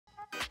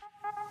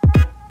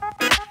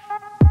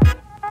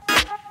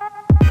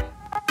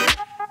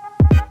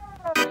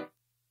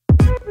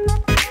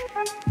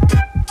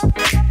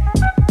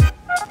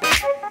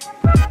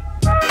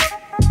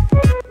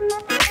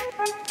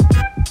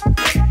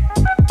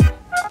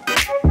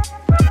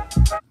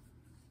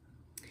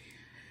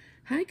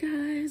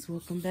guys,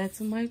 welcome back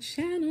to my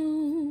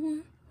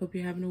channel. Hope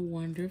you're having a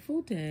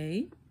wonderful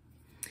day.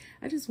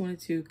 I just wanted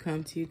to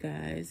come to you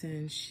guys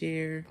and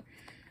share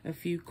a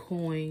few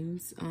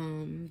coins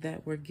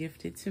that were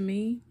gifted to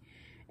me,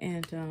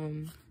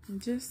 and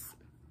just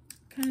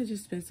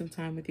spend some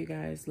time with you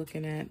guys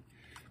looking at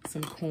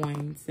some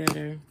coins that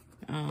are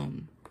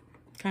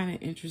kind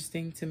of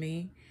interesting to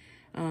me.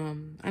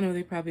 I know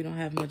they probably don't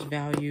have much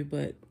value,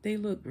 but they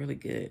look really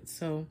good,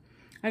 so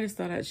I just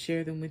thought I'd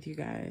share them with you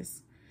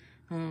guys.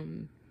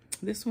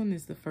 This one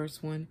is the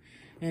first one,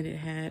 and it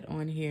had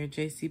on here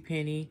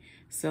JCPenney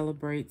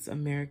celebrates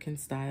American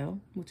style,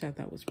 which I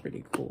thought was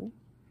pretty cool.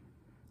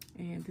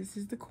 And this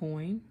is the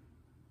coin,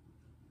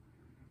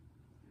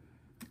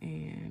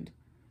 and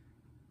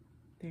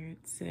there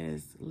it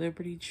says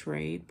Liberty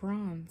Trade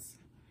bronze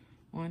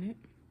on it.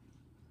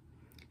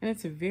 And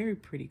it's a very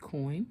pretty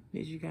coin,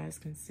 as you guys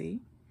can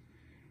see.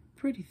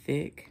 Pretty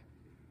thick.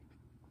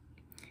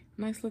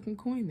 Nice looking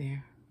coin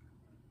there.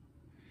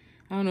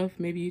 I don't know if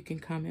maybe you can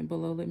comment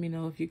below. Let me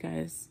know if you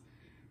guys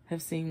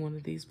have seen one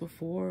of these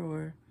before,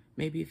 or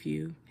maybe if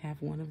you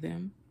have one of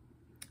them.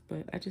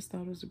 But I just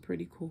thought it was a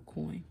pretty cool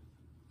coin.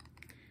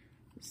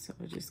 So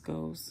it just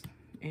goes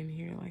in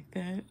here like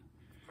that.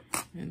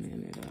 And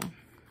then it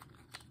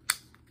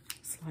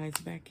slides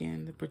back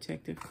in the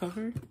protective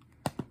cover.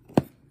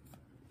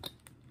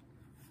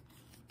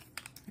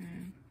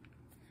 And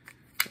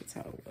that's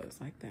how it was,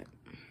 like that.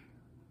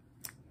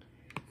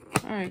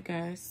 All right,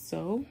 guys.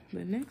 So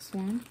the next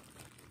one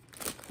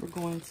we're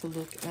going to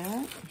look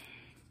at,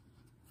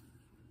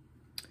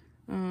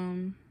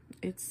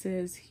 it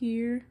says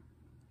here,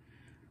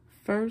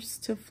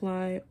 first to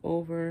fly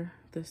over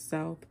the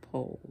South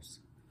Poles.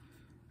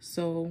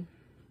 So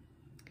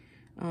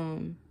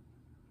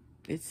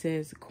it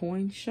says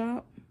coin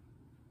shop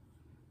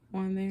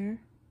on there.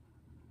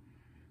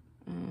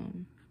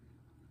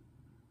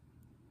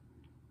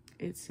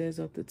 It says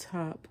at the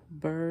top,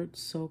 bird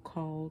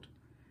so-called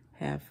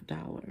 $50.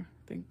 I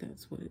think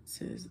that's what it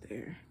says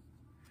there.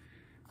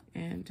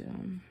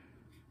 And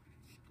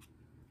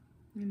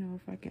you know,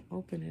 if I can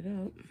open it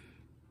up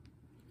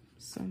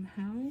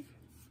somehow,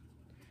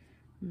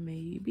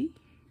 maybe,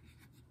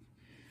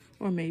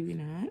 or maybe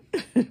not.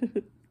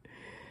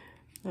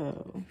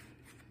 Oh,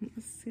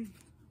 let's see.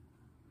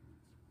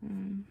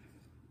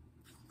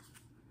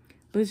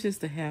 But it's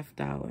just a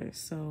 $50,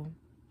 so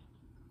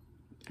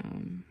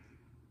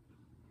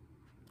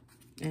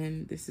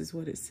and this is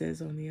what it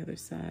says on the other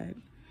side.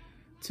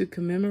 To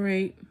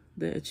commemorate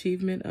the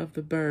achievement of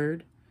the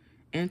Byrd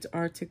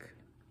Antarctic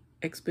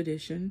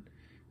Expedition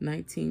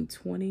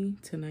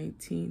 1928 to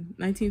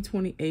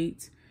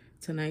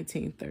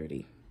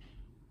 1930.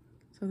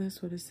 So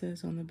that's what it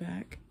says on the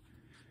back.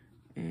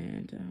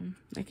 And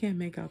I can't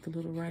make out the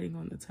little writing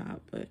on the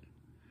top, but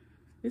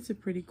it's a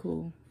pretty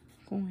cool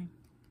coin.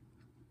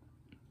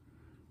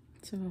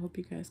 So I hope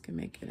you guys can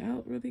make it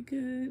out really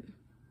good.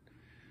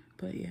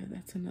 But yeah,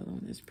 that's another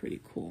one that's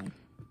pretty cool.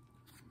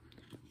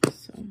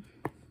 So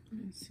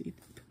let's see,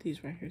 put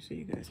these right here so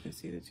you guys can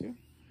see the two.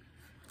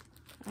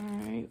 All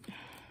right,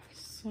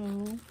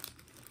 so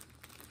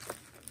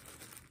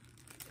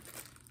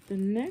the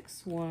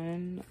next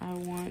one I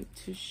want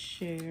to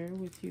share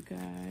with you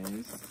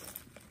guys.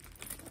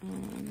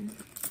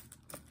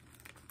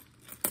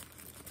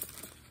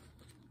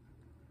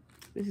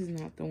 This is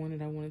not the one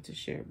that I wanted to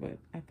share, but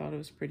I thought it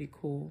was pretty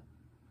cool.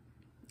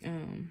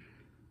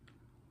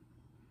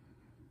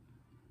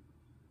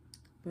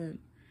 But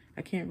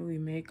I can't really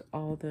make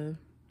all the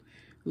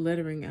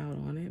lettering out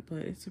on it, but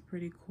it's a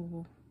pretty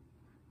cool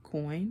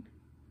coin.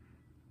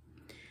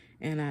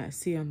 And I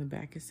see on the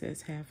back it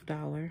says $50,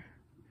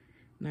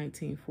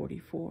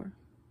 1944.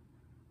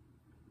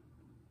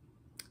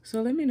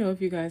 So let me know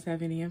if you guys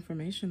have any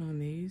information on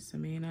these. I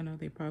mean, I know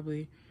they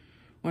probably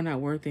are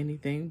not worth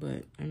anything,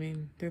 but I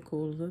mean, they're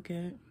cool to look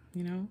at,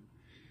 you know.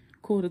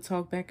 Cool to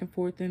talk back and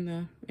forth in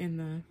the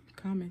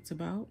comments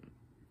about.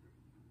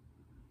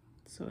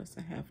 So it's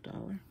a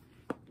 $50.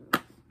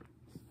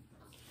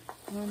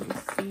 Let me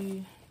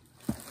see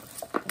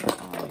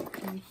if I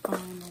can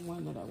find the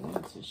one that I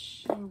wanted to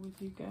share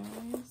with you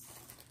guys.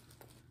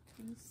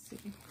 Let's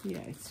see.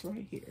 Yeah, it's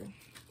right here.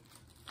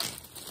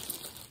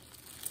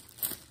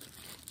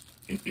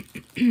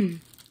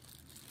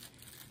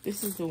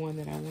 This is the one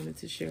that I wanted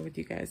to share with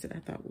you guys that I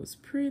thought was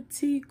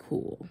pretty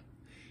cool.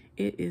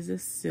 It is a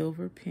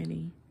silver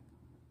penny.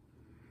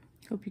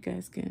 Hope you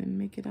guys can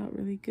make it out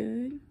really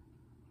good.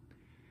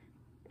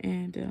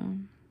 And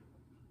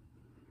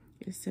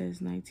it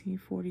says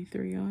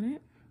 1943 on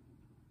it.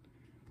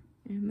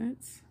 And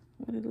that's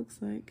what it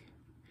looks like.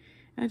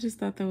 I just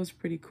thought that was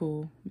pretty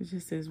cool. It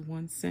just says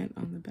 1 cent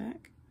on the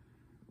back.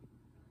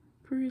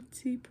 Pretty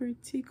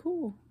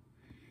cool.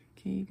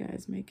 Can you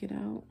guys make it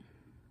out?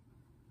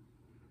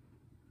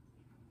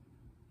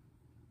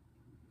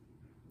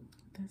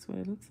 That's what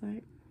it looks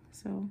like.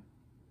 So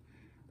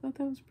I thought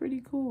that was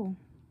pretty cool.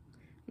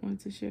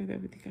 Wanted to share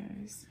that with you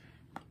guys.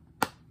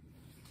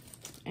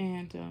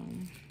 And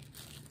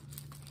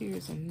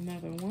here's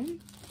another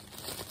one.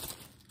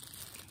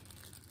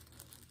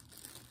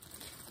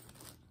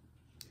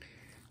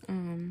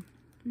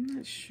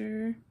 not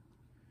sure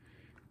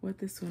what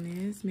this one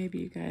is. Maybe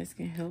you guys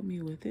can help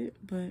me with it,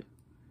 but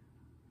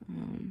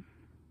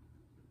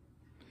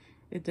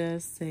it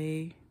does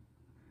say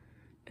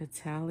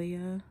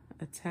Italiana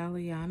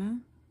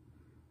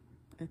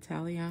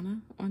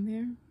on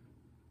there.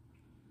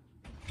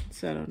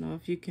 So I don't know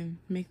if you can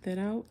make that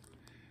out,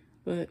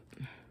 but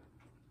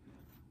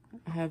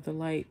I have the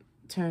light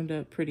turned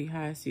up pretty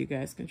high so you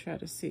guys can try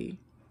to see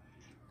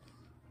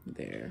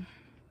there.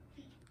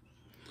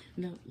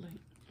 No, like,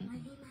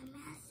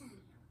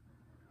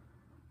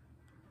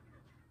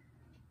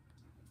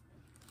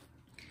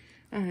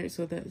 all right,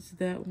 so that's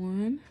that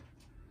one.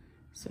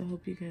 So I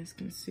hope you guys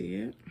can see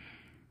it.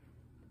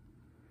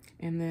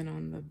 And then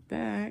on the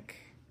back,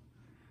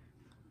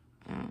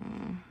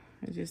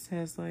 it just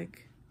has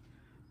like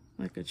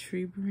a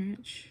tree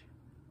branch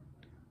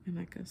and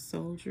like a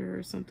soldier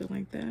or something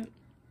like that.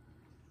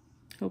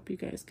 Hope you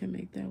guys can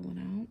make that one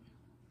out.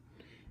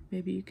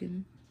 Maybe you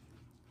can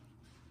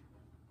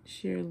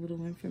share a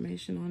little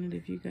information on it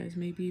if you guys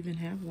maybe even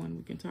have one.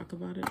 We can talk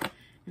about it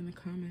in the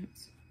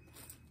comments.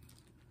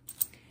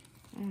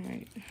 All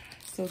right,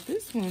 so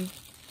this one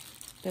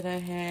that I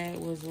had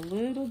was a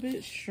little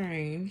bit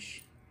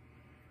strange,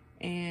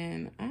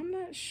 and I'm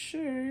not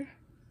sure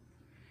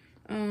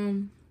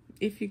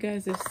if you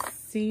guys have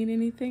seen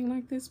anything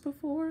like this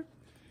before,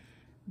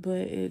 but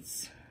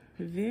it's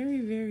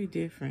very, very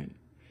different.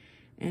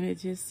 And it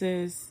just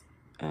says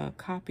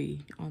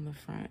copy on the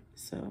front.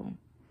 So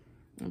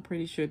I'm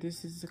pretty sure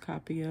this is a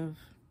copy of,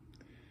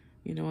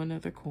 you know,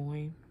 another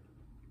coin,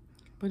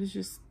 but it's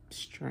just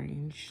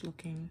strange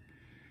looking.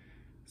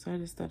 So I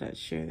just thought I'd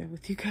share that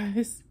with you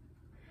guys.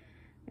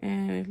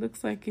 And it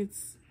looks like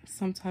it's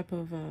some type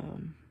of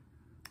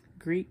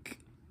Greek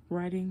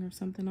writing or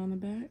something on the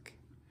back.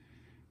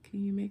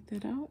 Can you make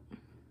that out?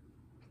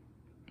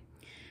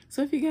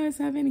 So if you guys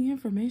have any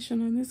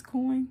information on this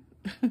coin,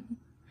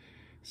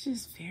 it's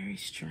just very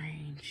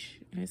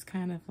strange. And it's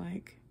kind of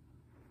like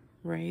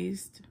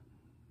raised.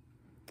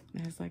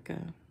 It has like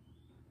a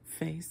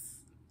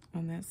face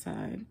on that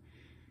side.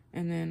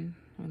 And then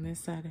on this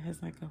side, it has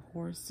like a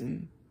horse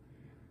and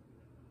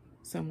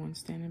someone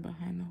standing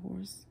behind the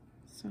horse.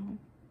 So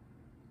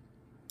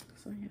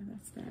yeah,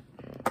 that's that.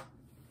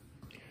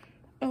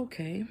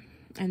 Okay,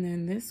 and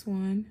then this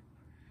one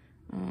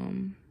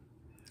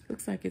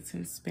looks like it's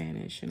in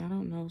Spanish, and I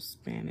don't know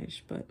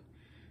Spanish, but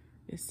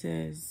it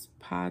says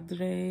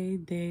Padre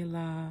de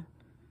la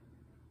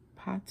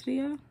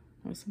Patria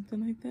or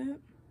something like that.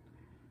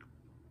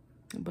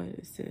 But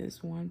it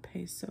says 1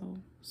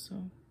 peso.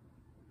 So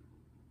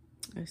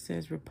it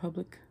says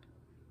Republica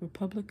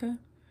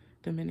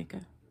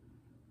Dominicana.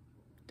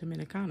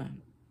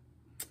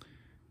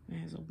 It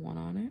has a 1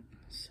 on it.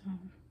 So,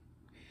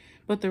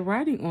 but the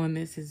writing on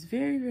this is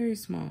very, very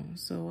small.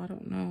 So I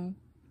don't know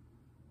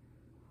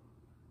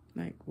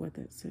like what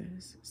that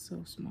says.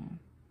 So small.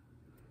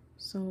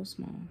 So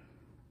small.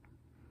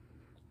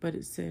 But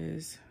it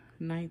says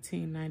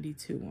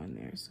 1992 on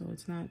there. So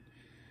it's not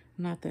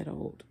that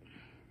old.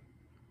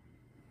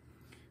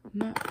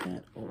 Not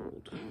that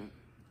old.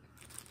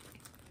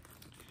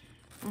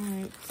 All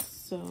right,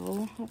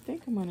 so I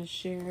think I'm gonna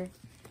share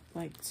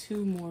like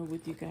 2 more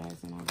with you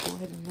guys, and I'll go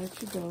ahead and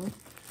let you go,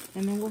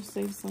 and then we'll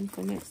save some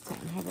for next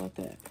time. How about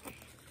that?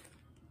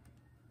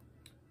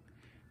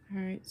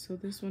 All right, so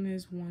this one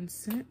is 1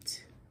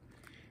 cent,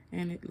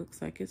 and it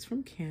looks like it's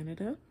from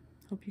Canada.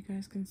 Hope you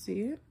guys can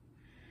see it.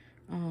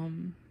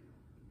 It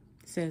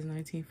says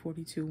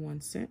 1942 1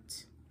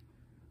 cent,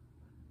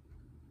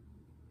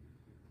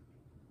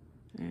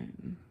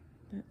 and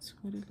that's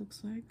what it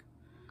looks like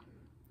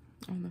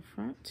on the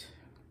front.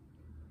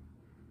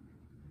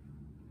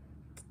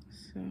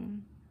 So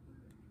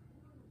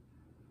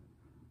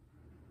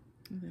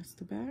that's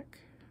the back,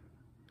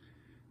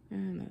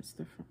 and that's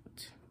the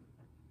front.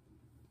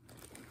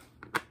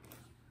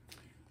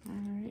 All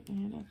right,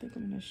 and I think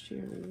I'm gonna share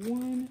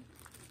 1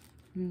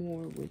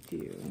 more with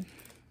you.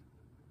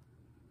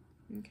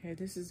 Okay,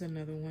 this is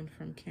another one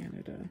from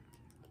Canada,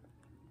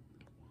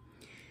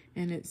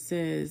 and it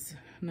says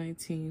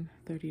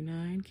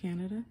 1939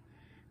 Canada.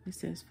 It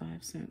says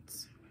 5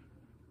 cents.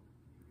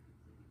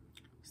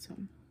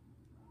 So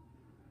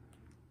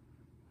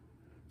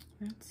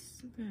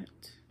that's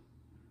that.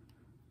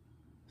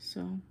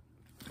 So,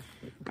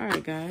 all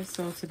right, guys.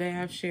 So today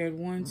I've shared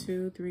 1,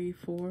 2, 3,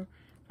 4,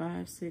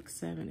 5, 6,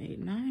 7, 8,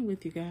 9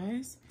 with you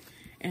guys,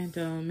 and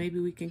maybe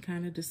we can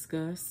kind of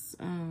discuss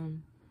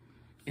in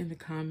the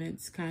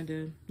comments, kind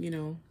of, you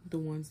know, the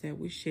ones that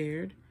we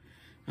shared.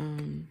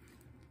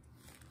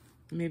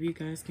 Maybe you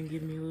guys can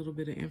give me a little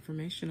bit of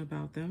information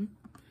about them.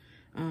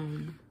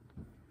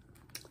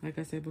 Like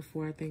I said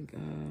before, I think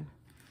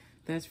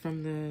that's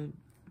from the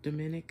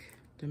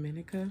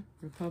Dominica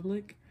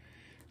Republic.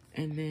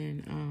 And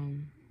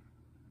then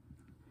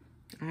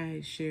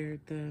I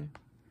shared the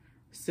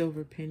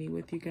silver penny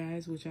with you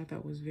guys, which I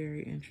thought was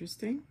very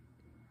interesting.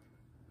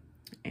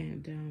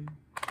 And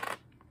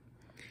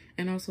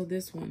also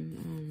this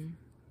one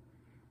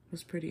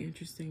was pretty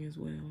interesting as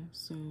well.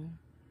 So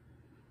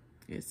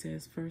it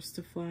says first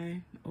to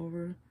fly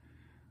over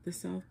the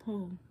South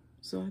Pole.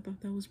 So I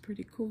thought that was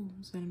pretty cool.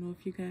 So I don't know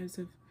if you guys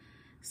have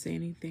seen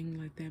anything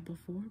like that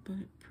before, but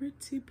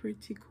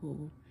pretty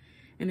cool.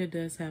 And it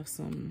does have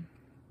some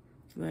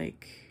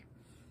like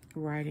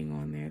writing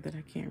on there that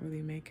I can't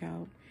really make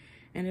out.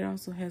 And it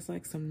also has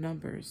like some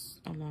numbers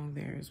along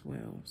there as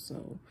well.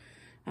 So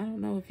I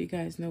don't know if you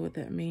guys know what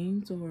that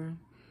means, or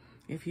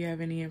if you have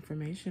any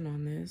information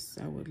on this.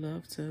 I would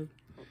love to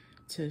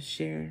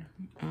share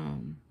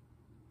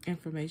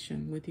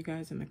information with you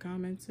guys in the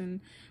comments and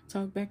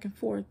talk back and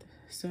forth.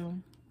 So,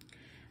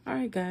 all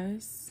right,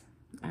 guys,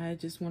 I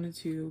just wanted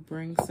to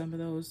bring some of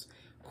those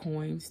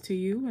coins to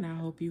you, and I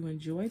hope you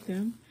enjoyed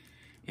them.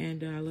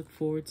 And I look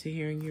forward to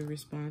hearing your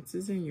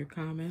responses and your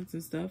comments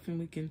and stuff, and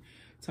we can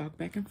talk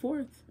back and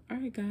forth. All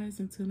right, guys,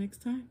 until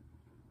next time.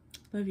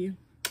 Love you.